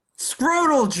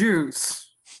Scrotal juice.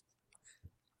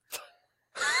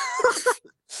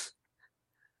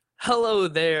 Hello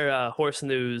there, Horse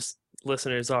News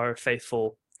listeners, our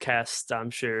faithful cast,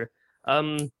 I'm sure.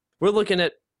 We're looking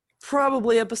at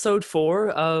probably episode 4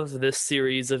 of this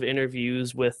series of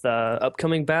interviews with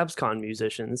upcoming BabsCon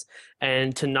musicians.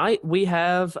 And tonight we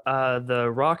have the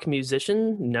rock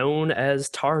musician known as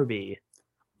Tarby.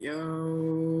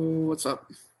 Yo, what's up?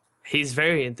 He's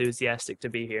very enthusiastic to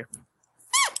be here.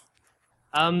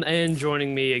 And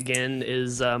joining me again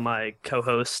is my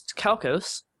co-host,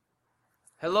 Kalkos.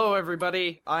 Hello,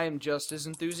 everybody. I am just as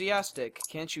enthusiastic.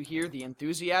 Can't you hear the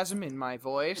enthusiasm in my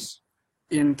voice?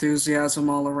 Enthusiasm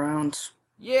all around.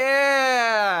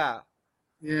 Yeah!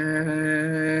 Okay.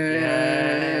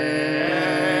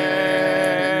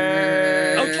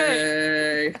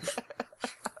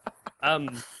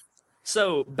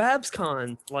 So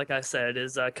BabsCon, like I said,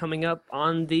 is coming up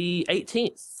on the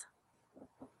 18th.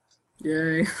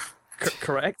 Yay.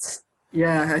 Correct?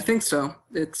 Yeah, I think so.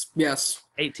 Yes.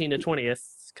 18 to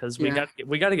 20th, because we got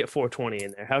to get 420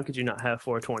 in there. How could you not have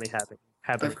 420 happen?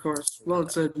 Of course. Well,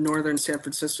 it's a northern San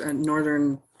Francisco and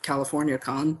northern California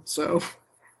con, so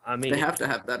I mean, they have to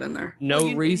have that in there.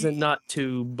 No reason not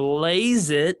to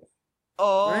blaze it.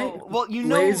 Oh, Right? well, you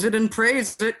know... Blaze it and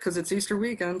praise it, because it's Easter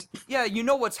weekend. Yeah, you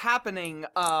know what's happening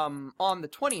on the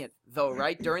 20th, though,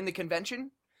 right? During the convention?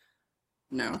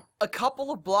 No. A couple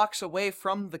of blocks away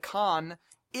from the con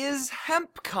is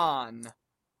HempCon.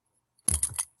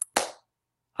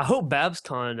 I hope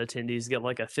BabsCon attendees get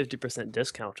like a 50%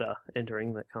 discount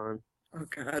entering that con. Oh,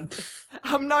 God.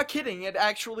 I'm not kidding. It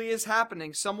actually is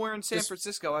happening somewhere in San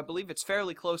Francisco. I believe it's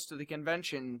fairly close to the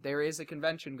convention. There is a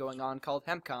convention going on called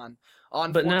HempCon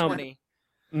on But 420. Now,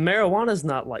 marijuana's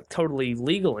not like totally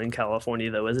legal in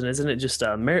California, though, isn't it? Isn't it just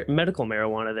medical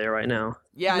marijuana there right now?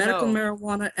 Yeah, Medical I know.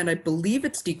 marijuana, and I believe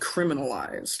it's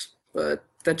decriminalized, but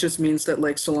that just means that,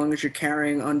 like, so long as you're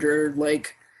carrying under,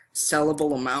 like,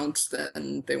 sellable amounts,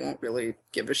 then they won't really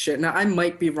give a shit. Now, I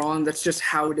might be wrong. That's just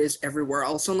how it is everywhere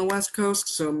else on the West Coast,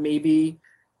 so maybe,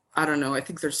 I don't know. I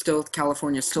think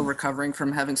California's still recovering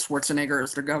from having Schwarzenegger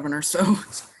as their governor, so...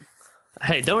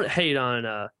 Hey, don't hate on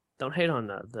the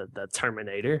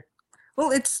Terminator.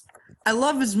 Well, I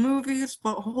love his movies,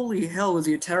 but holy hell, was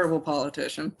he a terrible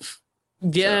politician.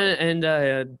 Yeah,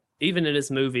 and even in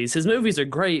his movies are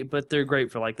great, but they're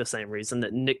great for like the same reason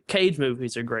that Nick Cage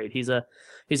movies are great. He's a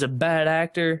bad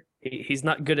actor. He's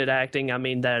not good at acting. I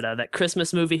mean that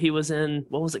Christmas movie he was in,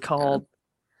 what was it called?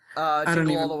 I don't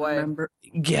Jingle even All the Way. remember.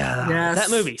 Yeah, Yes.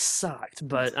 that movie sucked.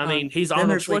 But I mean, he's then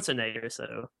Arnold there's, like- Schwarzenegger,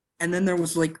 so And then there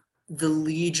was, like, the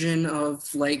legion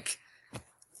of, like,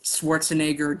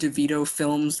 Schwarzenegger DeVito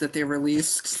films that they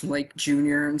released, like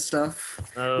Junior and stuff,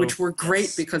 which were great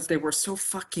yes. because they were so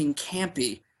fucking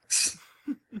campy.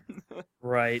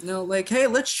 Right. You know, like, hey,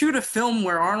 let's shoot a film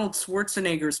where Arnold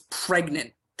Schwarzenegger's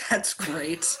pregnant. That's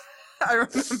great. I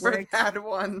remember Like- that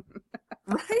one.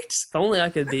 Right? If only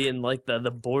I could be in like the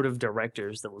board of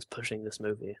directors that was pushing this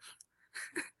movie.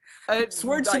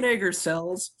 Schwarzenegger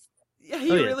sells, Yeah,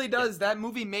 he Oh, yeah. really does. That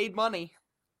movie made money.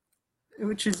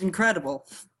 which is incredible.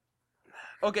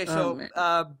 Okay, Oh, so man.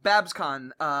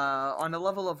 BabsCon, on a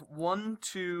level of 1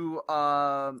 to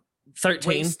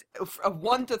 13.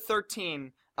 1 to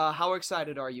 13, how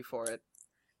excited are you for it?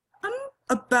 I'm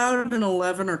about an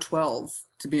 11 or 12,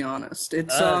 to be honest.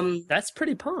 It's That's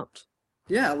pretty pumped.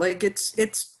 yeah, like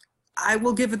it's I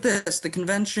will give it this. The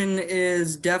convention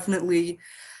is definitely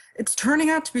it's turning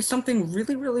out to be something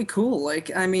really, really cool.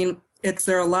 Like, I mean,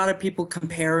 there are a lot of people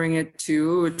comparing it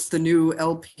to it's the new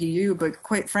LPU, but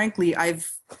quite frankly,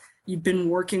 you've been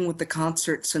working with the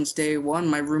concert since day one.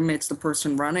 My roommate's the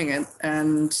person running it,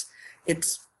 and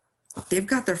they've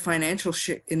got their financial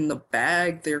shit in the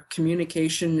bag. Their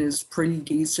communication is pretty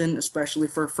decent, especially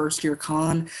for a first-year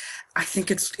con. I think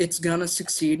it's gonna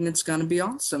succeed and it's gonna be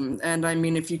awesome. And I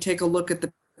mean, if you take a look at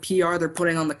the PR they're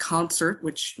putting on the concert,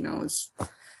 which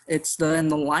it's the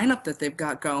lineup that they've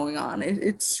got going on,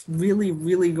 it's really,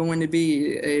 really going to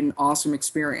be an awesome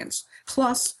experience.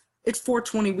 Plus, it's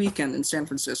 420 weekend in San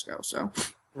Francisco, so.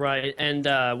 Right, and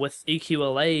with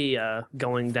EQLA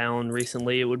going down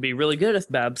recently, it would be really good if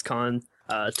BabsCon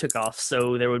took off,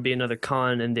 so there would be another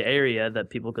con in the area that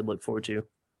people could look forward to.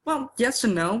 Well, yes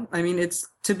and no. I mean,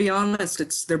 to be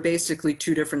honest, they're basically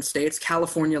two different states.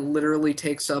 California literally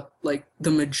takes up like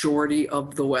the majority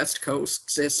of the West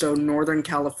Coast. So Northern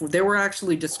California, they were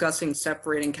actually discussing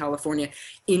separating California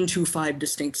into 5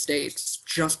 distinct states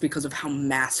just because of how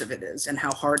massive it is and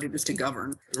how hard it is to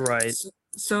govern. Right.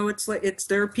 So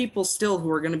there are people still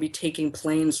who are going to be taking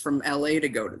planes from LA to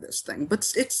go to this thing,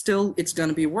 but it's going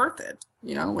to be worth it.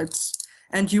 You know,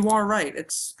 And you are right.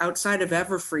 It's outside of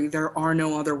Everfree, there are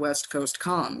no other West Coast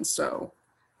cons, so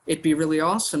it'd be really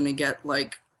awesome to get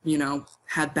like,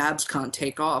 have BabsCon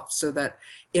take off so that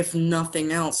if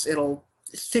nothing else, it'll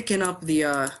thicken up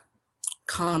the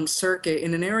con circuit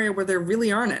in an area where there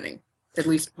really aren't any, at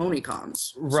least pony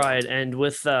cons. Right, and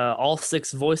with all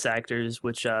six voice actors,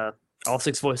 all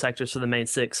six voice actors for the main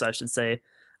six, I should say,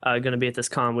 going to be at this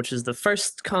con, which is the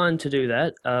first con to do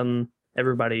that.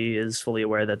 Everybody is fully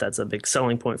aware that that's a big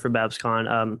selling point for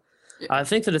BabsCon. Yeah. I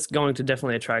think that it's going to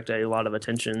definitely attract a lot of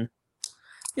attention.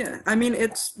 Yeah, I mean,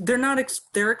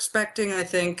 they're expecting, I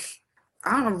think,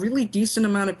 I don't know, really decent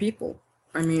amount of people.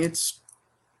 I mean, it's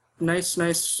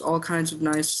nice, all kinds of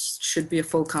nice, should be a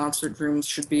full concert room,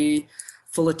 should be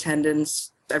full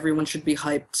attendance, everyone should be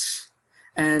hyped.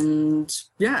 And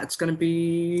yeah, it's going to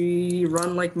be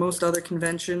run like most other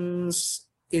conventions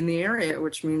in the area,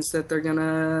 which means that they're going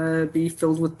to be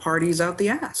filled with parties out the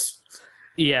ass.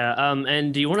 Yeah,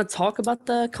 and do you want to talk about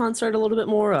the concert a little bit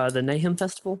more, the Nayhem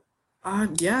Festival?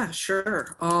 Yeah,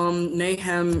 sure.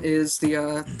 Nayhem is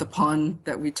the pun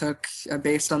that we took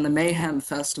based on the Mayhem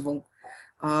Festival,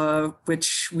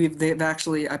 which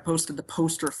I posted the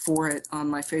poster for it on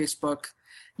my Facebook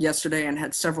yesterday and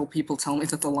had several people tell me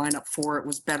that the lineup for it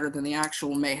was better than the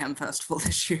actual Mayhem Festival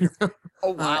this year.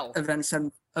 Oh, wow.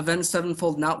 Event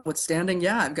Sevenfold notwithstanding,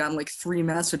 yeah, I've gotten like 3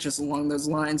 messages along those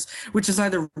lines, which is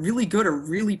either really good or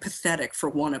really pathetic for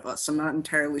one of us. I'm not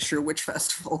entirely sure which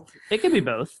festival. It could be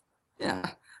both.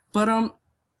 Yeah, but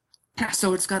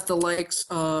so it's got the likes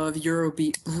of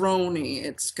Eurobeat Brony,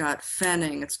 it's got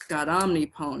Fenning, it's got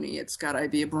Omnipony, it's got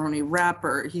IB Brony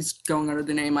Rapper. He's going under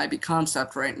the name IB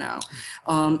Concept right now.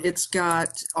 It's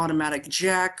got Automatic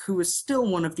Jack, who is still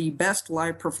one of the best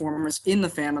live performers in the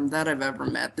fandom that I've ever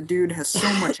met. The dude has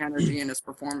so much energy in his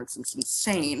performance; it's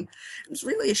insane. It's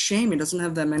really a shame he doesn't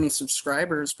have that many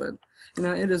subscribers, but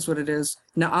it is what it is.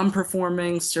 Now I'm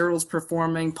performing, Cyril's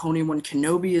performing, Pony One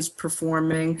Kenobi is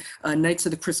performing, Knights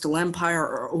of the Crystal Empire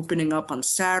are opening up on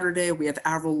Saturday. We have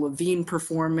Avril Lavigne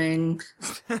performing.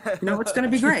 It's going to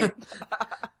be great.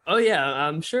 Oh yeah,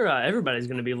 I'm sure everybody's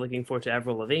going to be looking forward to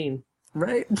Avril Lavigne.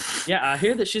 Right? Yeah, I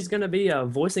hear that she's going to be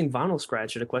voicing Vinyl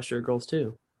Scratch at Equestria Girls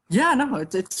too. Yeah, no,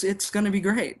 it's going to be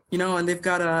great. And they've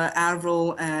got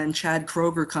Avril and Chad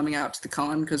Kroger coming out to the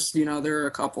con because, they're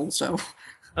a couple, so...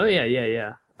 Oh,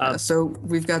 yeah. So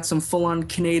we've got some full-on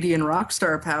Canadian rock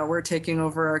star power taking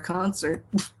over our concert.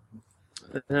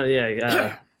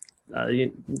 Their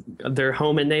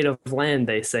home and native land,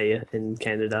 they say, in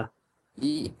Canada.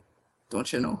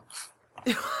 Don't you know?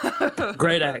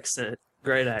 Great accent.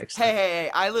 Hey,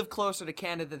 I live closer to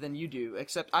Canada than you do,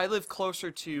 except I live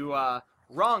closer to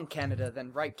wrong Canada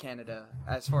than right Canada,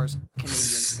 as far as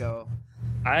Canadians go.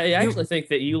 I actually think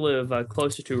that you live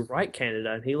closer to right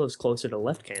Canada, and he lives closer to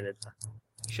left Canada.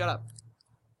 Shut up.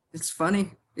 It's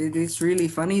funny. It's really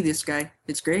funny, this guy.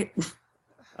 It's great.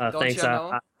 Thanks.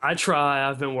 I try.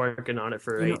 I've been working on it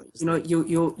for ages.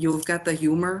 You've got the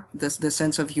humor, the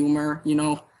sense of humor,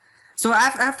 So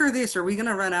after this, are we going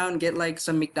to run out and get like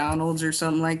some McDonald's or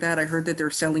something like that? I heard that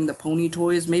they're selling the pony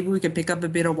toys. Maybe we could pick up a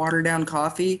bit of watered down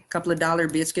coffee, a couple of dollar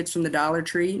biscuits from the Dollar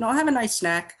Tree. Have a nice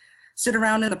snack. Sit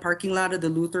around in the parking lot of the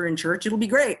Lutheran church. It'll be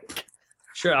great.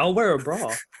 Sure, I'll wear a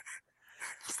bra.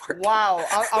 Wow,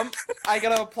 I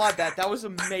gotta applaud that. That was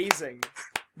amazing.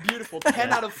 Beautiful.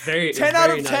 10 out of 10 it's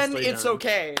done.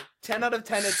 okay. 10 out of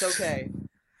 10 it's okay.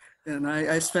 And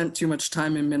I spent too much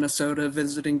time in Minnesota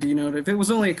visiting Dino. It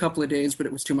was only a couple of days, but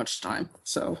it was too much time.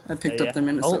 So I picked up the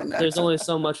Minnesota. There's only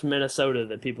so much Minnesota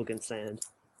that people can stand.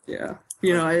 Yeah.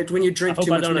 When you drink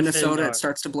too much Minnesota, it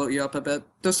starts to bloat you up a bit.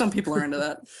 Though some people are into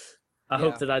that. I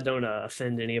hope that I don't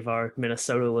offend any of our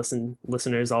Minnesota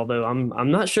listeners, although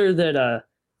I'm not sure that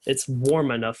it's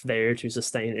warm enough there to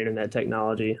sustain internet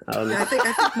technology. I think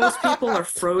most people are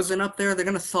frozen up there. They're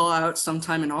going to thaw out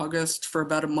sometime in August for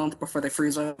about a month before they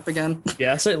freeze up again.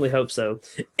 Yeah, I certainly hope so.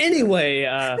 Anyway,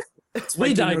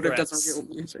 we digress.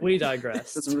 We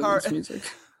digress. Doesn't release music.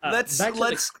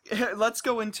 Let's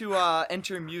go into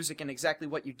enter music and exactly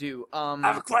what you do. I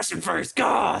have a question first.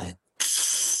 God.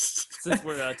 Since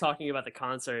we're talking about the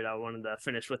concert, I wanted to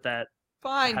finish with that.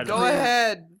 Fine, go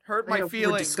ahead. Hurt my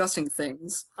feelings. We're discussing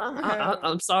things.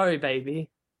 I'm sorry,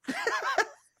 baby.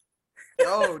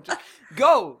 Go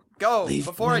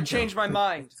before I change my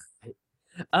mind.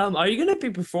 Are you going to be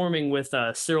performing with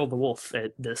Cyril the Wolf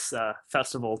at this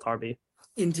festival, Tarby?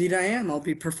 Indeed I am. I'll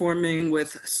be performing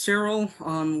with Cyril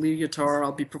on lead guitar.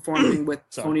 I'll be performing with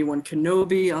Pony One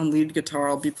Kenobi on lead guitar.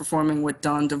 I'll be performing with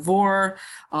Don DeVore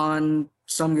on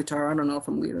some guitar. I don't know if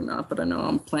I'm lead or not, but I know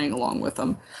I'm playing along with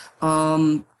him.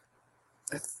 I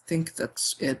think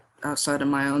that's it. outside of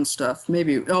my own stuff.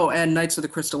 Maybe. Oh, and Knights of the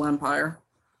Crystal Empire.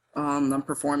 I'm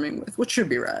performing with, which should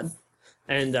be rad.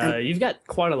 And And you've got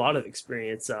quite a lot of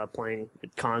experience playing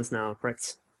at cons now,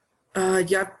 correct?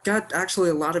 yeah, I've got actually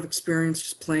a lot of experience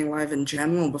just playing live in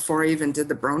general. Before I even did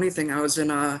the Brony thing, I was in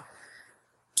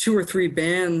 2 or 3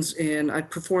 bands, and I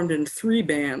performed in 3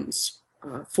 bands,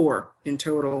 4 in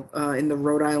total, in the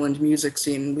Rhode Island music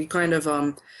scene. We kind of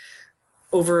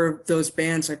over those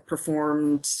bands, I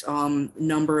performed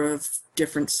number of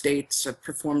different states. I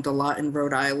performed a lot in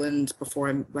Rhode Island before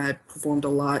I performed a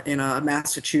lot in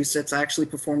Massachusetts. I actually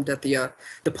performed at the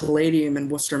Palladium in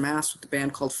Worcester, Mass, with the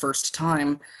band called First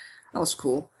Time. That was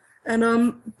cool. And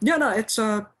yeah, no, it's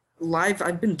live.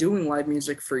 I've been doing live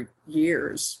music for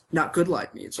years. Not good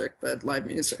live music, but live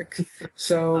music.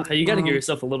 So You got to give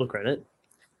yourself a little credit.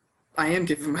 I am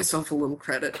giving myself a little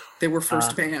credit. They were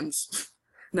first bands.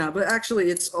 No, but actually,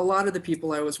 it's a lot of the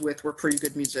people I was with were pretty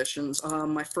good musicians.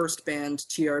 My first band,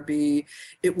 TRB,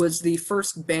 it was the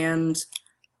first band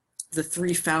the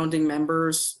 3 founding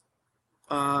members,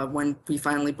 when we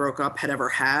finally broke up, had ever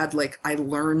had. Like, I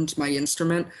learned my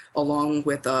instrument along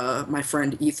with my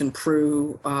friend Ethan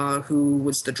Prue, who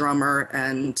was the drummer,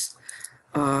 and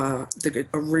the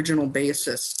original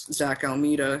bassist, Zach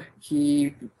Almeida.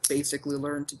 He basically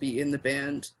learned to be in the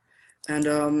band. And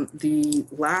the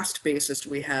last bassist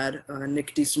we had,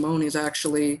 Nick DeSimone, is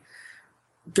actually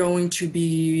going to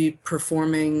be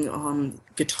performing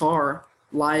guitar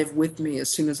live with me as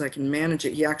soon as I can manage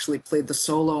it. He actually played the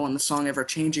solo on the song Ever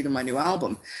Changing in my new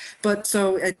album. But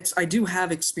so I do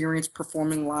have experience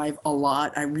performing live a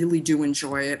lot. I really do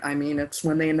enjoy it. I mean, it's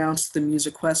when they announced the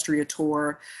Musiquestria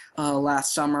tour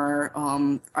last summer,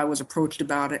 I was approached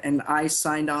about it, and I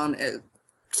signed on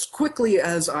as quickly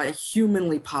as I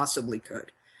humanly possibly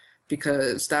could,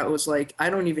 because that was like, I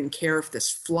don't even care if this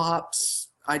flops.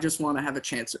 I just want to have a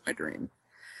chance at my dream.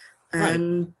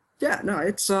 And yeah, no,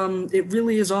 it's it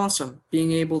really is awesome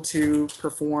being able to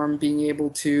perform, being able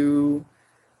to,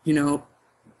 you know,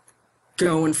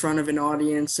 go in front of an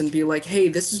audience and be like, hey,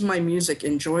 this is my music,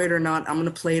 enjoy it or not, I'm gonna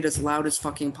play it as loud as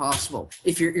fucking possible.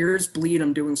 If your ears bleed,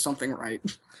 I'm doing something right.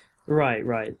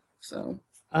 Right. So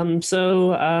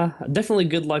Definitely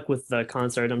good luck with the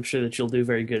concert. I'm sure that you'll do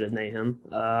very good at Mayhem.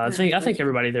 I think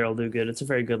everybody there will do good. It's a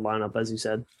very good lineup, as you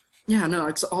said. yeah, no,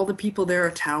 it's all the people there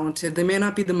are talented. They may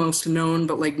not be the most known,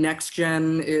 but like Next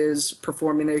Gen is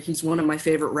performing there. He's one of my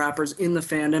favorite rappers in the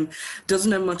fandom.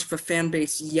 Doesn't have much of a fan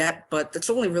base yet, but that's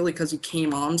only really because he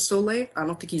came on so late. I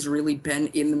don't think he's really been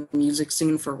in the music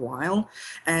scene for a while.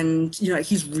 And, you know,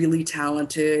 he's really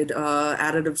talented.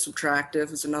 Additive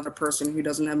Subtractive is another person who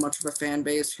doesn't have much of a fan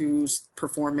base who's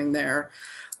performing there.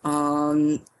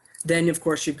 Then, of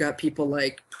course, you've got people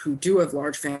like who do have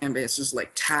large fan bases,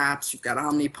 like Taps. You've got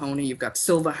Omnipony. You've got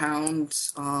Silverhound.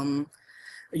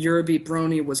 Eurobeat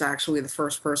Brony was actually the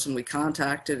first person we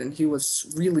contacted, and he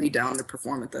was really down to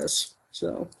perform at this.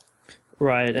 So,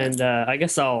 right, and I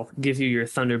guess I'll give you your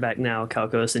thunder back now,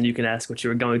 Kalkos, and you can ask what you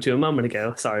were going to a moment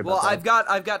ago. Sorry about that. Well,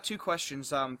 I've got 2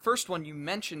 questions. First one, you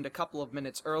mentioned a couple of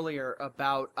minutes earlier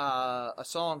about a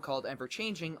song called Ever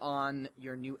Changing on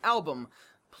your new album.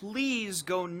 Please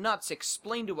go nuts.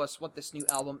 Explain to us what this new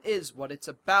album is, what it's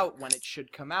about, when it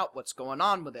should come out, what's going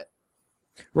on with it.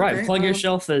 Right, okay, plug your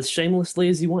shelf as shamelessly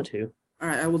as you want to. all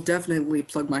right, I will definitely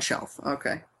plug my shelf.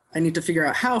 Okay. I need to figure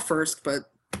out how first,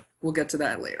 but we'll get to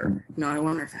that later. No, I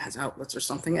wonder if it has outlets or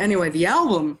something. Anyway, the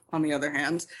album, on the other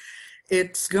hand,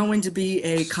 it's going to be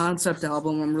a concept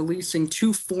album. I'm releasing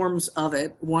 2 forms of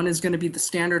it. One is going to be the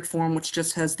standard form, which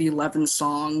just has the 11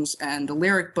 songs and a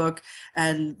lyric book,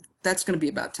 and that's going to be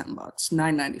about $10,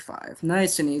 $9.95.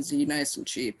 Nice and easy, nice and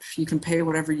cheap. You can pay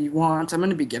whatever you want. I'm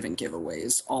going to be giving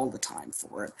giveaways all the time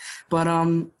for it. But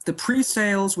the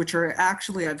pre-sales, which are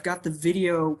actually, I've got the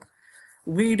video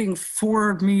waiting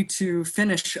for me to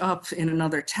finish up in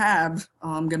another tab.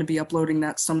 I'm going to be uploading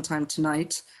that sometime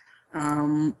tonight.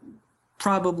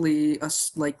 Probably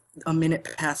like a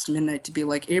minute past midnight, to be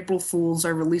like, April Fools, I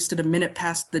released it a minute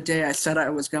past the day I said I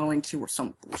was going to, or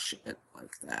some bullshit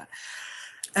like that.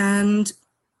 And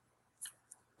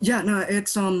yeah, no,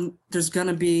 it's there's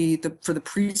gonna be for the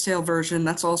pre-sale version,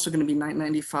 that's also gonna be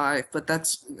 $9.95, but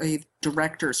that's a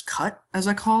director's cut, as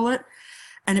I call it.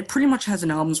 And it pretty much has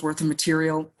an album's worth of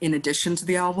material in addition to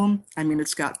the album. I mean,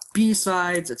 it's got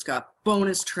B-sides, it's got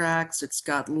bonus tracks, it's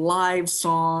got live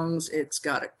songs, it's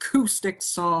got acoustic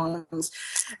songs.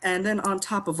 And then on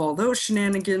top of all those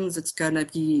shenanigans, it's gonna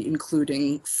be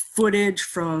including footage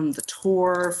from the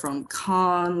tour, from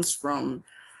cons, from,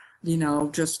 you know,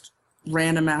 just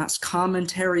random ass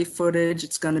commentary footage.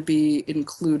 It's gonna be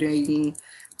including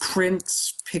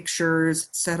prints, pictures,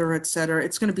 et cetera.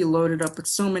 It's going to be loaded up with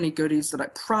so many goodies that I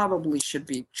probably should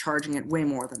be charging it way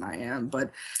more than I am. But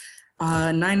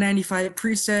 $9.95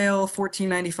 pre-sale,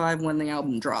 $14.95 when the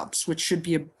album drops, which should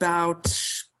be about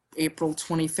April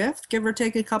 25th, give or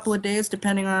take a couple of days,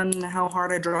 depending on how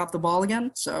hard I drop the ball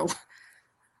again. So.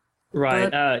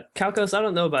 Right. Kalkos, I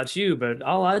don't know about you, but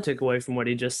all I took away from what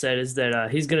he just said is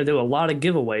that he's going to do a lot of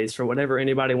giveaways for whatever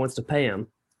anybody wants to pay him.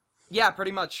 Yeah,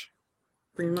 pretty much.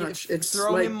 Pretty much. It's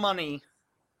throw like, him money.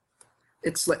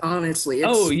 It's like, honestly, it's...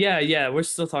 Oh, yeah, we're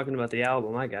still talking about the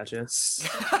album. I gotcha.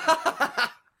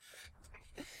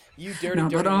 You dirty, No,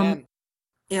 dirty but, man.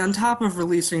 yeah, on top of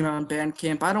releasing it on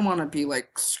Bandcamp, I don't want to be,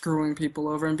 like, screwing people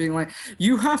over and being like,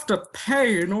 you have to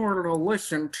pay in order to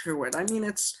listen to it. I mean,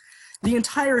 it's... The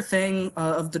entire thing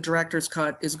of the director's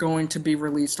cut is going to be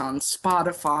released on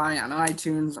Spotify, on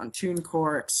iTunes, on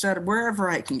TuneCore, etc., wherever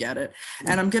I can get it.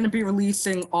 And I'm going to be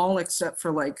releasing all except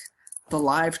for, like, the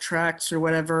live tracks or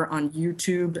whatever on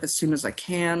YouTube as soon as I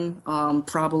can,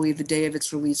 probably the day of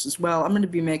its release as well. I'm going to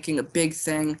be making a big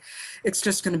thing. It's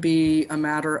just going to be a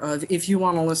matter of, if you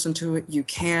want to listen to it, you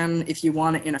can. If you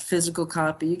want it in a physical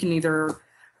copy, you can either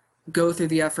go through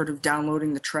the effort of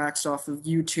downloading the tracks off of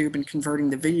YouTube and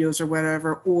converting the videos or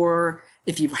whatever, or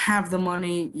if you have the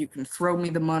money, you can throw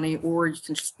me the money, or you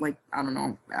can just, like, I don't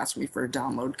know, ask me for a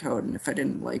download code, and if I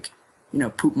didn't, like, you know,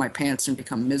 poop my pants and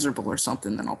become miserable or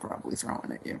something, then I'll probably throw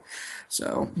it at you.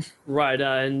 So. Right,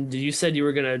 and you said you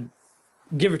were going to,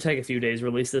 give or take a few days,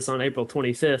 release this on April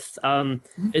 25th.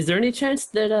 Is there any chance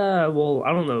that, well,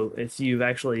 I don't know if you've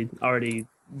actually already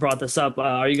brought this up,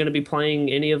 are you going to be playing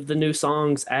any of the new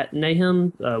songs at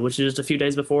Nahum, which is just a few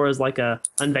days before as like a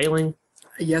unveiling?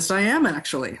 Yes, I am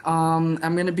actually. I'm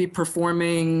going to be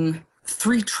performing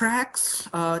 3 tracks,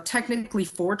 technically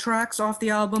 4 tracks off the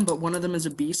album, but one of them is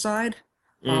a B-side.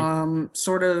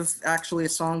 Sort of actually a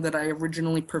song that I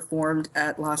originally performed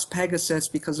at Las Pegasus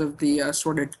because of the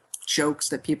sort of jokes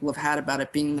that people have had about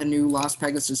it being the new Las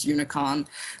Pegasus Unicon,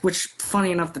 which,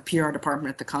 funny enough, the PR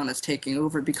department at the con is taking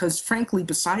over because, frankly,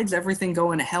 besides everything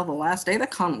going to hell the last day, the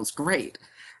con was great.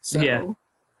 So, yeah.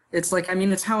 It's like, I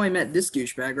mean, it's how I met this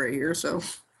douchebag right here, so...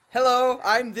 Hello,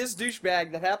 I'm this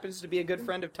douchebag that happens to be a good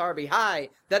friend of Tarby. Hi,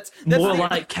 that's more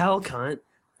like Cal cunt.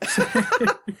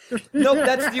 No,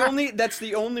 that's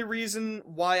the only reason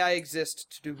why I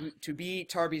exist, to be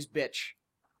Tarby's bitch.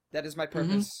 That is my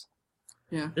purpose.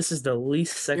 Yeah. This is the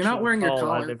least sexual You're not wearing your call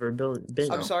collar. I've ever been.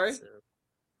 I'm sorry? So.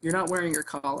 You're not wearing your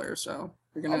collar, so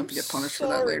you're gonna have to get punished for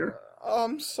that later.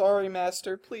 I'm sorry,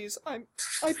 Master. Please, I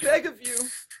beg of you.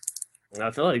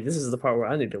 I feel like this is the part where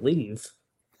I need to leave.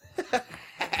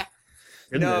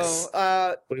 Goodness.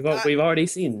 No, we've already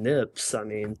seen nips. I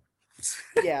mean,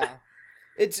 yeah.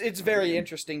 It's very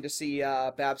interesting to see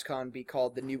BabsCon be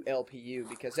called the new LPU,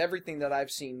 because everything that I've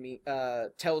seen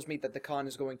tells me that the con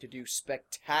is going to do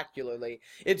spectacularly.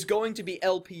 It's going to be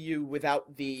LPU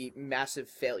without the massive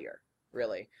failure,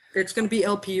 really. It's going to be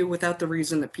LPU without the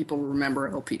reason that people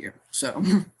remember LPU, so...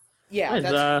 Yeah,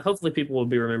 nice. Hopefully people will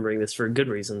be remembering this for good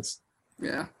reasons.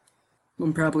 Yeah.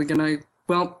 I'm probably gonna...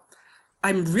 Well,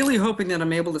 I'm really hoping that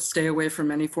I'm able to stay away from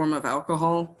any form of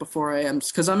alcohol before I am...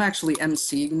 Because I'm actually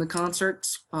emceeing the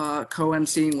concerts,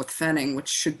 co-emceeing with Fenning, which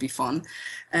should be fun.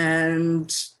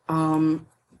 And,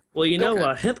 Well, you know,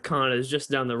 HempCon is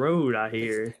just down the road, I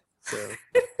hear, so...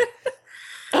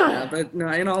 Yeah, but no,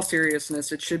 in all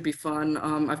seriousness, it should be fun.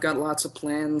 I've got lots of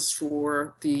plans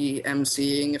for the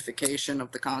emceeing-ification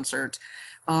of the concert.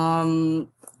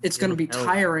 It's going to be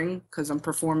tiring because I'm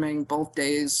performing both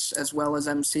days as well as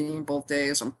emceeing both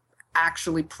days. I'm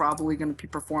actually probably going to be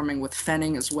performing with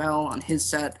Fenning as well on his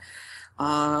set.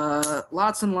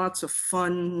 Lots and lots of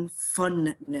funness.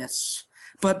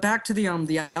 But back to the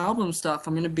album stuff,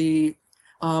 I'm going to be...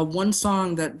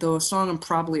 the song I'm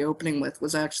probably opening with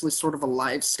was actually sort of a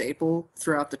live staple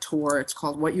throughout the tour. It's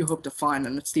called What You Hope to Find,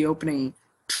 and it's the opening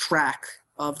track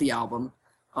of the album.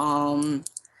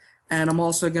 And I'm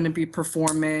also going to be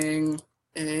performing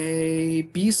a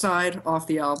B-side off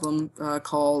the album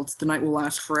called The Night Will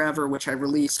Last Forever, which I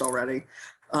released already.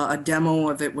 A demo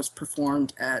of it was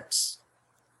performed at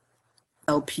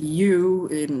LPU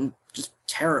in just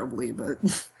terribly, but...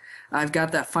 I've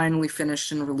got that finally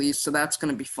finished and released, so that's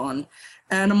going to be fun.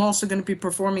 And I'm also going to be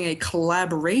performing a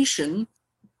collaboration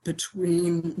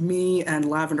between me and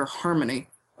Lavender Harmony.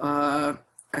 I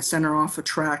sent her off a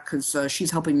track because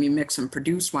she's helping me mix and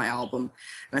produce my album.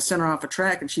 And I sent her off a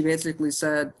track, and she basically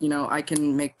said, you know, I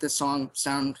can make this song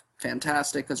sound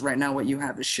fantastic because right now what you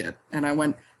have is shit. And I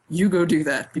went, you go do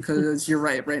that because you're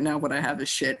right now what I have is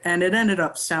shit. And it ended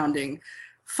up sounding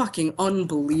fucking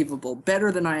unbelievable.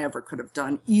 Better than I ever could have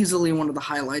done. Easily one of the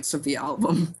highlights of the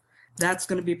album. That's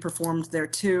going to be performed there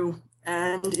too.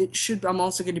 And I'm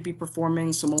also going to be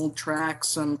performing some old tracks,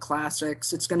 some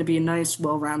classics. It's going to be a nice,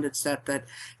 well-rounded set that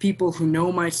people who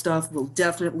know my stuff will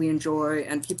definitely enjoy,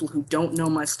 and people who don't know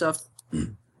my stuff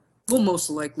will most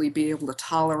likely be able to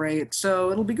tolerate.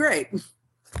 So it'll be great.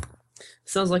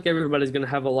 Sounds like everybody's going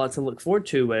to have a lot to look forward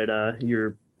to at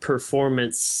your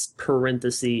performance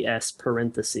parenthesis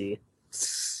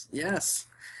parenthesis. Yes.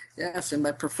 Yes, and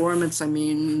by performance, I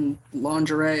mean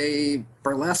lingerie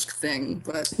burlesque thing,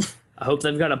 but I hope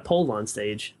they've got a pole on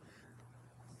stage.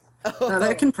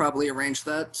 they can probably arrange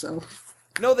that, so.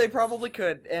 No, they probably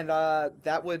could, and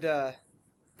that would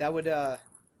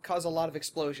cause a lot of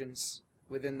explosions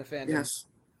within the fandom. Yes.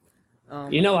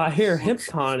 I hear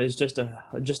HempCon is just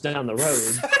down the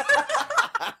road.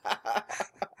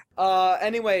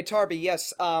 Anyway, Tarby,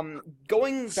 yes.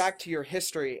 Going back to your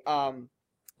history,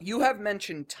 you have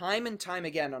mentioned time and time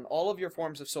again on all of your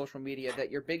forms of social media that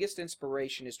your biggest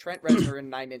inspiration is Trent Reznor and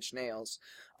Nine Inch Nails.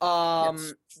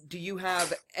 Yes. Do you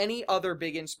have any other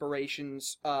big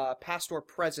inspirations, past or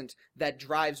present, that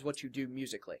drives what you do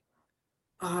musically?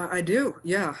 I do,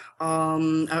 yeah.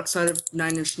 Outside of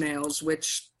Nine Inch Nails,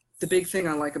 which the big thing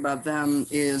I like about them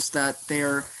is that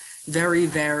they're very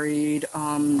varied.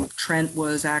 Trent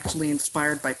was actually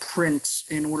inspired by Prince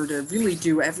in order to really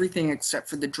do everything except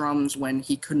for the drums when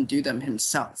he couldn't do them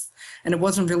himself. And it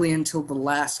wasn't really until the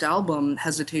last album,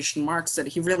 Hesitation Marks, that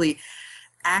he really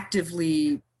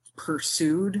actively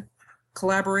pursued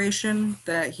collaboration,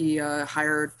 that he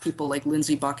hired people like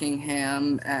Lindsey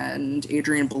Buckingham and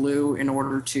Adrian Belew in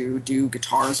order to do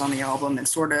guitars on the album and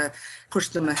sort of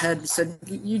pushed them ahead and said,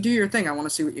 you do your thing, I want to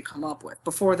see what you come up with.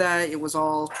 Before that, it was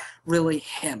all really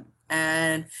him.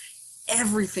 And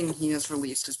everything he has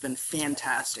released has been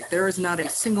fantastic. There is not a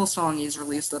single song he's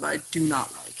released that I do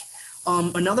not like.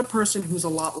 Another person who's a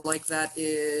lot like that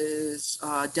is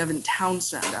Devin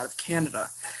Townsend out of Canada.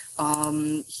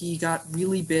 He got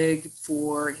really big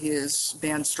for his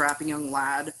band Strapping Young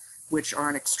Lad, which are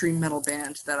an extreme metal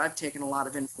band that I've taken a lot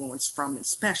of influence from,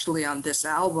 especially on this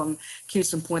album.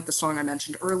 Case in point, the song I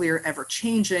mentioned earlier, Ever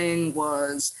Changing,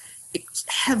 was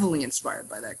heavily inspired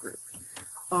by that group.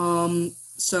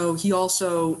 So he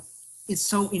also is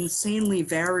so insanely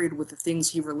varied with the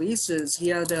things he releases. He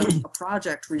had a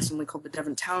project recently called the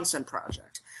Devin Townsend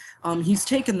Project. He's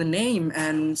taken the name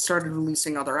and started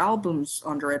releasing other albums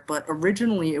under it, but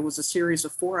originally it was a series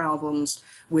of 4 albums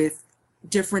with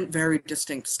different, very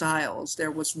distinct styles.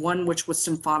 There was one which was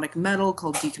symphonic metal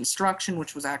called Deconstruction,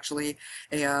 which was actually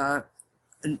a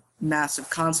massive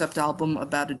concept album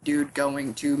about a dude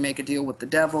going to make a deal with the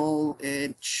devil.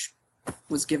 It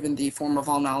was given the form of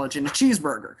all knowledge in a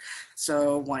cheeseburger,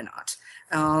 so why not?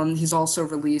 He's also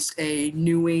released a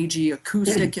new agey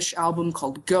acoustic-ish album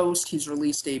called Ghost. He's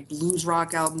released a blues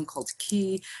rock album called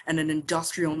Key, and an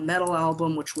industrial metal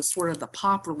album, which was sort of the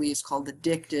pop release called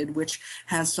Addicted, which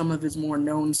has some of his more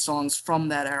known songs from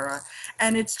that era.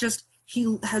 And it's just,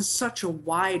 he has such a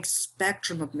wide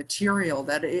spectrum of material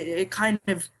that it kind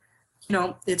of,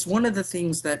 it's one of the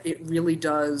things that it really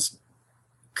does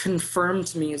confirm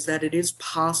to me is that it is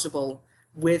possible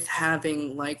with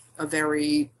having like a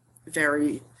very,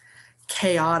 very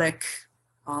chaotic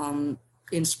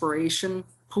inspiration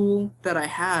pool that I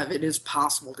have. It is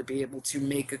possible to be able to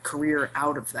make a career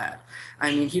out of that.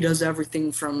 I mean, he does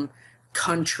everything from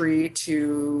country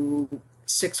to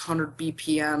 600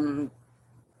 BPM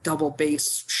double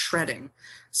bass shredding.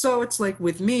 So it's like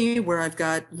with me, where I've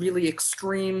got really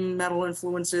extreme metal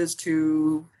influences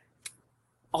to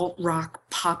alt-rock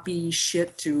poppy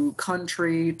shit to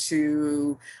country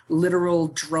to literal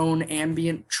drone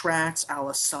ambient tracks a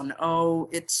la Sun O.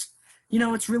 It's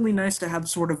really nice to have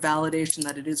sort of validation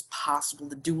that it is possible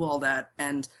to do all that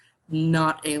and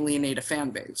not alienate a fan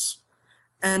base.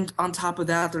 And on top of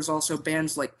that, there's also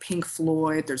bands like Pink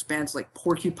Floyd, there's bands like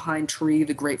Porcupine Tree,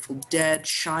 The Grateful Dead,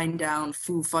 Shinedown,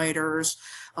 Foo Fighters.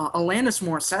 Alanis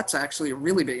Morissette's actually a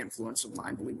really big influence of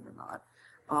mine, believe it or not.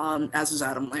 As is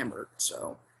Adam Lambert.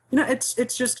 So,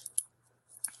 it's just,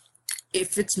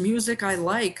 if it's music I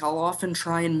like, I'll often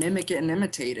try and mimic it and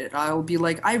imitate it. I'll be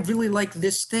like, I really like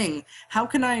this thing. How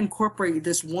can I incorporate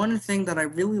this one thing that I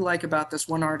really like about this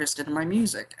one artist into my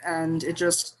music? And it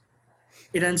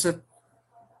ends up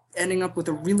ending up with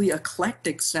a really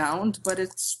eclectic sound, but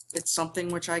it's something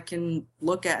which I can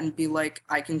look at and be like,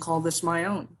 I can call this my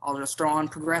own. I'll just throw on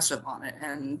progressive on it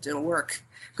and it'll work,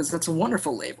 because that's a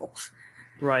wonderful label.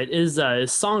 Right. Is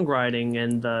songwriting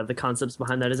and the concepts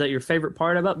behind that, is that your favorite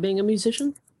part about being a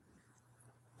musician?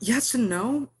 Yes and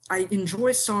no. I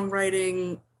enjoy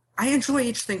songwriting. I enjoy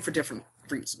each thing for different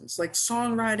reasons. Like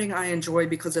songwriting, I enjoy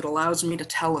because it allows me to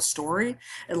tell a story.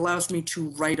 It allows me to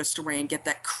write a story and get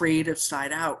that creative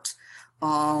side out.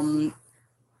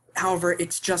 However,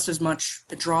 it's just as much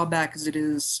a drawback as it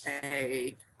is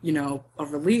a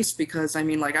release, because I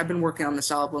mean, like, I've been working on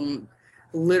this album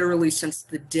literally since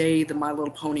the day the My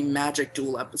Little Pony Magic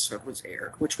Duel episode was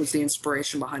aired, which was the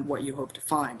inspiration behind What You Hope to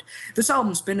Find. This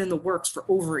album's been in the works for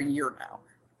over a year now.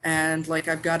 And like,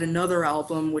 I've got another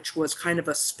album which was kind of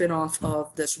a spin-off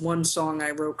of this one song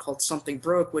I wrote called Something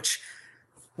Broke, which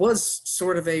was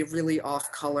sort of a really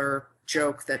off-color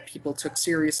joke that people took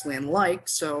seriously and liked.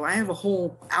 So I have a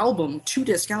whole album,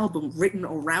 2-disc album, written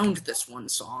around this one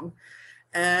song.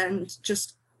 And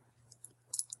just,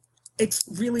 it's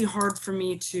really hard for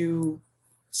me to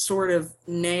sort of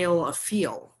nail a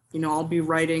feel. I'll be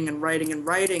writing and writing and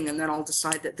writing, and then I'll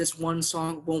decide that this one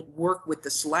song won't work with the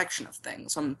selection of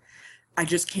things. I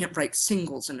just can't write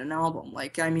singles in an album.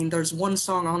 Like, I mean, there's one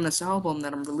song on this album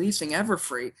that I'm releasing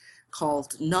Everfree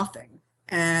called Nothing.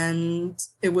 And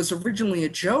it was originally a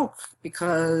joke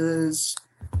because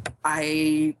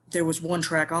there was one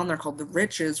track on there called The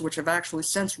Riches, which I've actually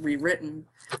since rewritten.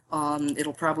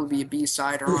 It'll probably be a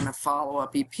B-side or on a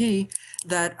follow-up EP,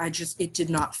 that it did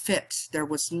not fit. There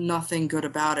was nothing good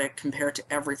about it compared to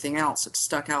everything else. It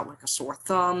stuck out like a sore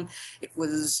thumb. It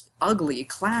was ugly,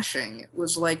 clashing. It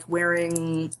was like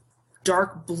wearing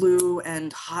dark blue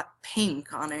and hot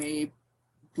pink on a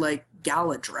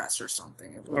gala dress or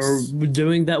something. Or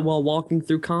doing that while walking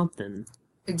through Compton.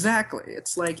 Exactly.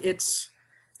 It's like, it's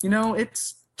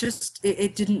just,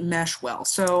 it didn't mesh well.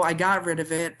 So I got rid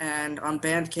of it, and on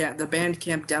Bandcamp, the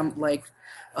Bandcamp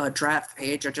draft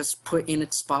page, I just put in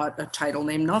its spot a title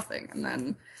named Nothing. And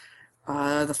then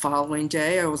the following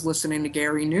day, I was listening to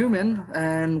Gary Newman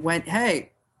and went,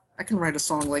 hey, I can write a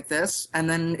song like this. And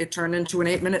then it turned into an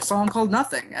 8-minute song called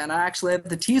Nothing. And I actually have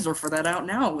the teaser for that out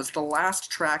now. It was the last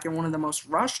track and one of the most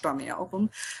rushed on the album,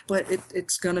 but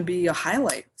it's going to be a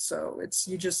highlight. So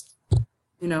you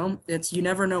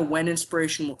never know when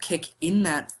inspiration will kick in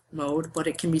that mode, but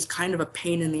it can be kind of a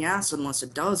pain in the ass unless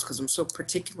it does, because I'm so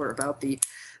particular about the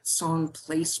song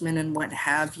placement and what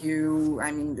have you.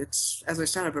 I mean, it's, as I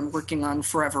said, I've been working on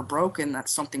Forever Broken, that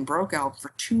Something Broke album,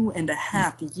 for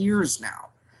 2.5 years now.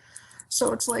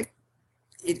 So it's like,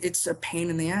 it's a pain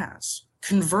in the ass.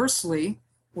 Conversely,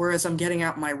 whereas I'm getting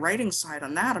out my writing side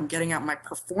on that, I'm getting out my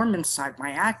performance side,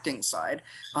 my acting side,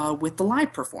 with the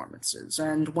live performances.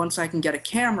 And once I can get a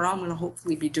camera, I'm going to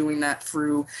hopefully be doing that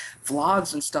through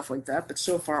vlogs and stuff like that. But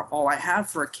so far, all I have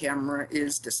for a camera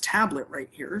is this tablet right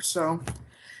here. So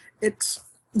it's,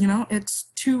 it's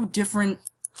two different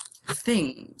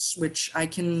things which I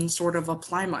can sort of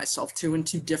apply myself to in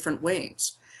 2 different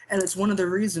ways. And it's one of the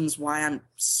reasons why I'm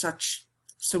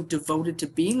so devoted to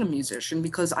being a musician,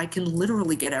 because I can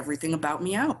literally get everything about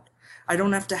me out. I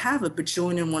don't have to have a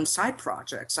bajillion and one side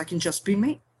projects. I can just be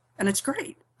me. And it's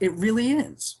great. It really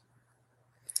is.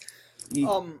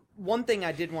 One thing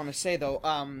I did want to say, though,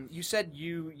 you said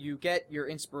you get your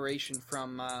inspiration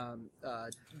from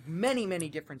many, many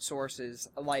different sources.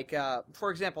 Like,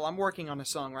 for example, I'm working on a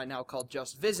song right now called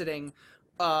Just Visiting,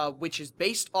 which is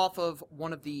based off of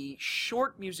one of the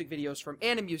short music videos from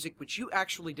Animusic, which you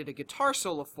actually did a guitar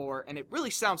solo for, and it really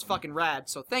sounds fucking rad,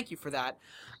 so thank you for that.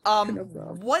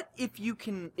 What, if you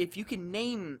can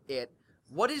name it,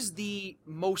 what is the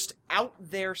most out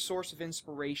there source of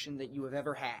inspiration that you have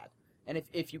ever had? And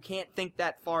if you can't think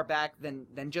that far back, then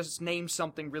just name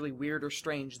something really weird or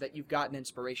strange that you've gotten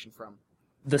inspiration from.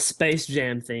 The Space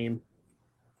Jam theme.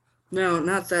 No,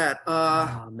 not that.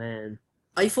 Oh, man.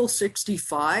 Eiffel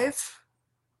 65,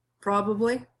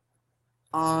 probably.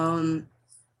 And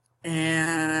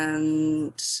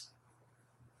the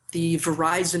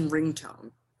Verizon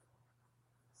ringtone.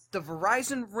 The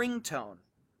Verizon ringtone.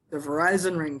 The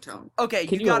Verizon ringtone. Okay,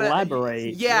 Can you gotta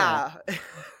elaborate? Yeah.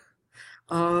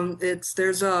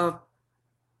 There's a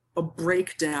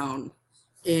breakdown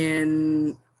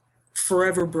in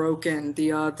Forever Broken.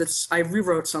 I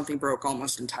rewrote Something Broke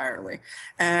almost entirely,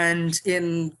 and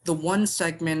in the one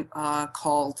segment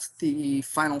called The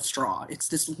Final Straw, it's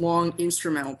this long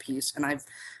instrumental piece, and I've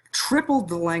tripled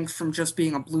the length from just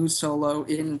being a blues solo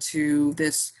into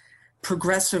this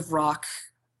progressive rock,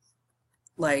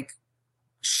 like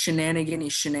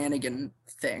shenanigan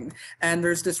thing. And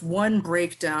there's this one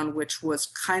breakdown which was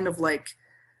kind of like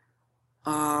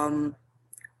a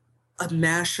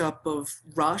mashup of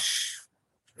Rush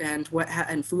and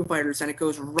Foo Fighters, and it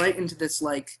goes right into this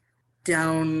like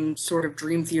down sort of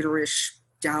Dream Theater-ish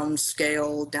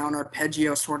downscale, down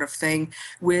arpeggio sort of thing,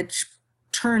 which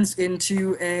turns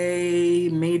into a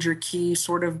major key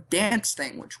sort of dance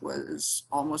thing, which was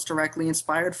almost directly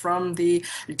inspired from the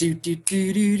do do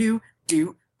do do do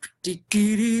do do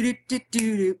do do do do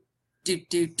do do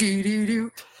do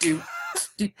do do.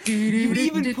 You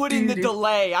even put in the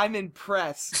delay. I'm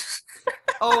impressed.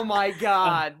 Oh my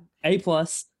god. A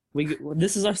plus.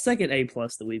 This is our second A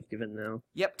plus that we've given now.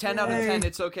 Yep, 10 out of 10.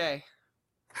 It's okay.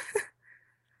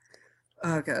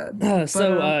 Oh god.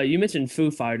 So you mentioned Foo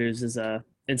Fighters as a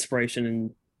inspiration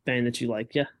and band that you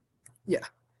like, yeah?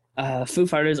 Yeah. Foo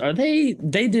Fighters, are they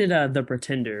did The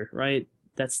Pretender, right?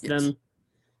 That's Yes. them.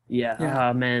 Yeah.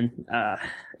 Yeah. Man.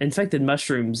 Infected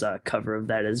Mushrooms cover of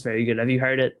that is very good. Have you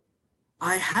heard it?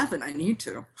 I haven't. I need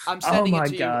to. I'm sending my it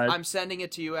to God. you. I'm sending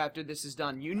it to you after this is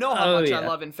done. You know how much I yeah.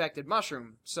 love Infected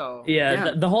Mushroom, so Yeah,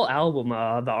 Yeah. The whole album,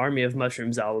 the Army of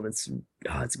Mushrooms album,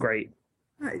 it's great.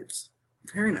 Nice.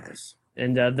 Very nice.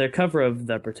 And the cover of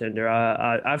The Pretender,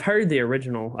 I've heard the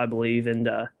original, I believe, and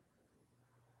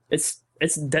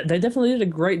they definitely did a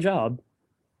great job.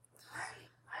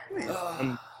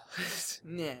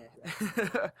 Nah.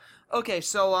 Okay,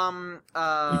 so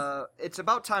it's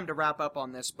about time to wrap up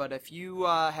on this, but if you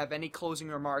have any closing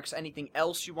remarks, anything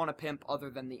else you want to pimp other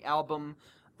than the album,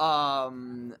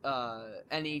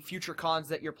 any future cons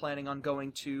that you're planning on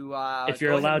going to, If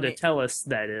you're go ahead allowed and to tell us,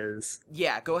 that is.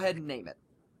 yeah, go ahead and name it.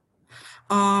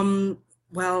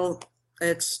 Well,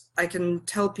 I can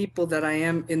tell people that I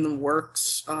am in the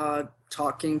works,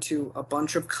 talking to a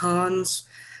bunch of cons.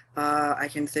 I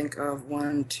can think of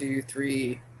 1, 2,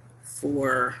 3,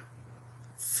 4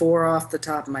 off the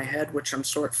top of my head, which I'm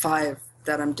 5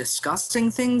 that I'm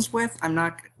discussing things with. I'm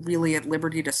not really at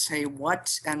liberty to say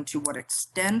what and to what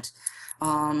extent,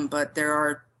 but there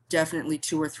are definitely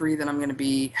 2 or 3 that I'm going to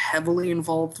be heavily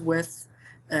involved with.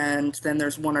 And then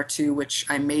there's 1 or 2 which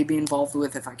I may be involved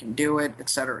with if I can do it, et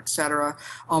cetera, et cetera.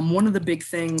 One of the big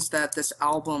things that this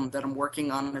album that I'm working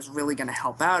on is really going to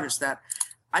help out is that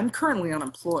I'm currently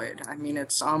unemployed. I mean, I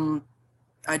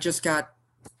just got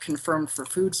confirmed for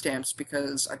food stamps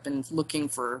because I've been looking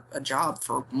for a job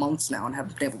for months now and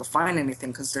haven't been able to find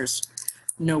anything because there's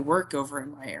no work over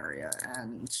in my area.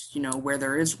 And, where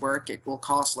there is work, it will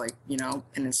cost an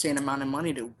insane amount of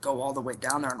money to go all the way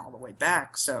down there and all the way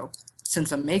back. So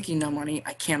since I'm making no money,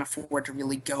 I can't afford to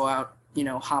really go out,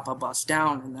 hop a bus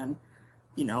down and then,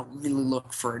 really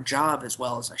look for a job as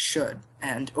well as I should.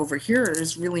 And over here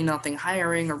is really nothing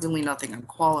hiring or really nothing I'm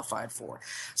qualified for.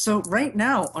 So right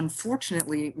now,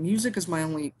 unfortunately, music is my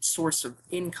only source of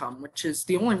income, which is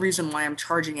the only reason why I'm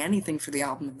charging anything for the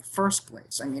album in the first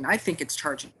place. I mean, I think it's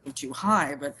charging too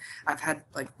high, but I've had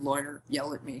lawyer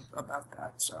yell at me about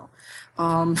that. So,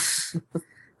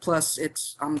 plus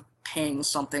I'm paying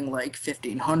something like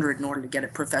 $1,500 in order to get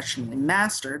it professionally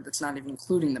mastered. That's not even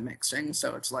including the mixing.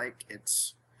 So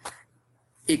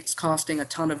it's costing a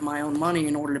ton of my own money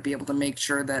in order to be able to make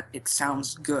sure that it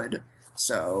sounds good.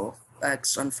 So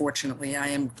that's unfortunately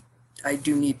I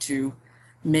do need to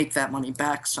make that money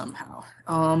back somehow.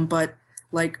 But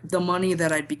the money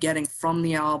that I'd be getting from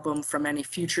the album, from any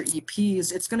future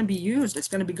EPs, it's going to be used. It's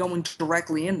going to be going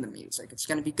directly into music. It's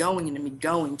going to be going into me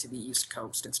going to the East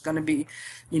Coast. It's going to be,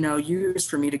 used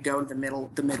for me to go to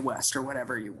the Midwest or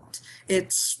whatever you want.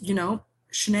 It's,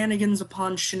 shenanigans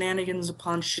upon shenanigans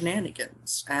upon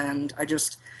shenanigans. And I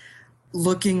just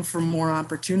looking for more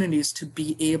opportunities to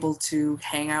be able to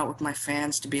hang out with my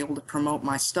fans, to be able to promote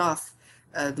my stuff.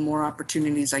 The more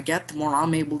opportunities I get, the more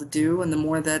I'm able to do, and the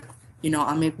more that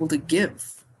I'm able to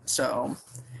give. So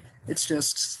it's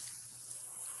just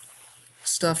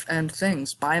stuff and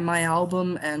things. Buy my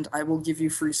album and I will give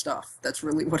you free stuff. That's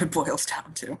really what it boils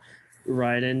down to.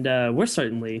 Right, and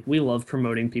we love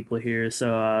promoting people here,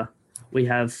 so we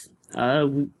have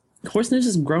Horse News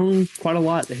has grown quite a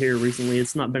lot here recently.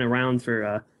 It's not been around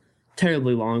for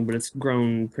terribly long, but it's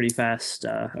grown pretty fast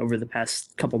over the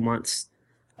past couple months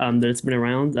that it's been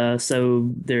around. So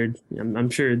I'm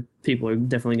sure people are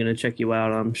definitely going to check you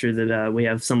out. I'm sure that we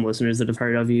have some listeners that have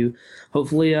heard of you.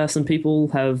 Hopefully, some people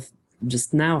have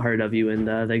just now heard of you and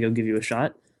they go give you a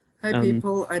shot. Hi,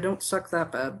 people. I don't suck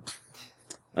that bad.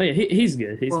 Oh yeah, he's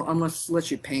good. Well, unless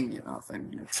you pay me enough. I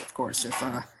mean, it's of course if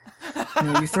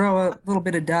you throw a little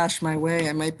bit of dash my way,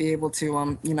 I might be able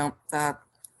to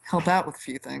help out with a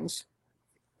few things.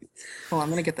 Well, I'm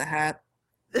gonna get the hat.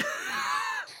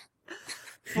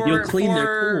 You'll clean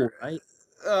their pool, right?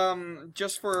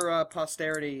 Just for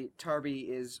posterity, Tarby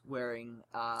is wearing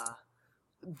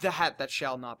the hat that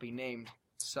shall not be named.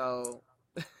 So.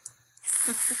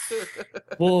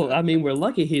 Well, I mean, we're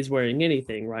lucky he's wearing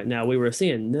anything right now. We were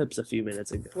seeing nips a few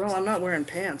minutes ago. Well, I'm not wearing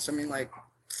pants. I mean,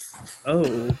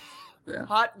 Oh. Yeah.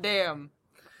 Hot damn.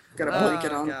 Got a Oh,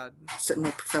 blanket on, God. sitting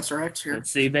with Professor X here. Let's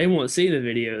see, they won't see the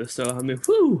video, so I mean,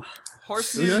 whew.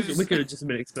 Horse Who knows what we news. could have just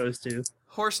been exposed to.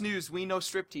 Horse news. We know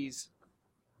striptease.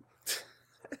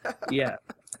 Yeah.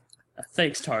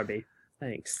 Thanks, Tarby.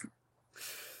 Thanks.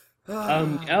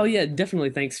 Ah. Oh yeah, definitely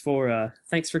thanks for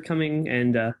coming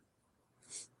and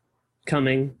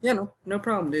coming. Yeah, no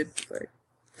problem, dude. Like,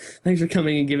 Thanks for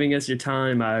coming and giving us your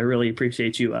time. I really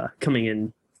appreciate you coming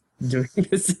and doing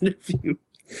this interview.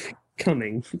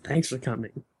 Thanks for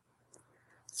coming.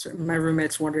 so my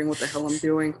roommate's wondering what the hell I'm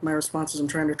doing. My response is I'm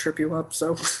trying to trip you up,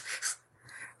 so.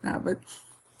 Nah, but.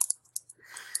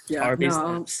 Yeah, Tarby no,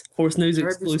 snaps. Horse news Tarby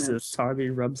exclusive. snaps.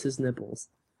 Tarby rubs his nipples.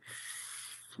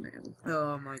 man.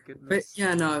 Oh my goodness. But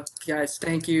yeah, no, guys,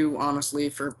 thank you honestly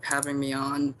for having me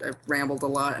on. I rambled a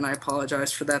lot and I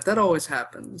apologize for that. That always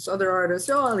happens. Other artists,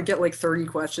 oh, they get like 30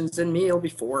 questions, and me, it'll be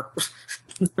 4.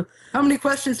 How many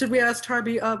questions did we ask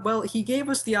Tarby? Well, he gave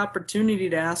us the opportunity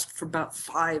to ask for about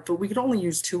 5, but we could only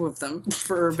use 2 of them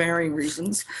for varying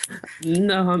reasons.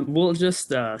 No, we'll just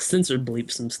censor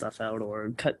bleep some stuff out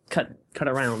or cut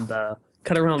around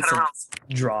some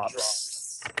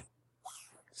drops.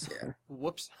 Yeah.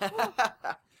 Whoops. we'll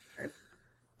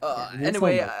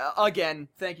Anyway, find again,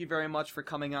 thank you very much for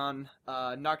coming on.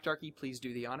 Narc Darky, please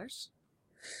do the honors.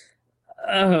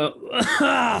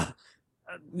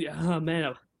 Yeah,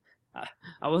 man,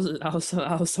 I was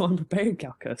so unprepared,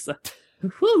 Calcus.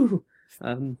 Whew.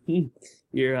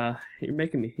 You're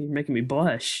making me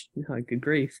blush. Good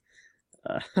grief.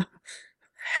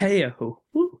 Heyo,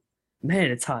 whew.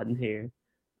 Man, it's hot in here.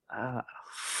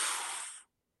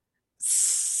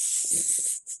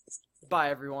 Bye,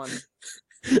 everyone.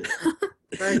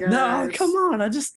 Bye, No, guys. come on. I just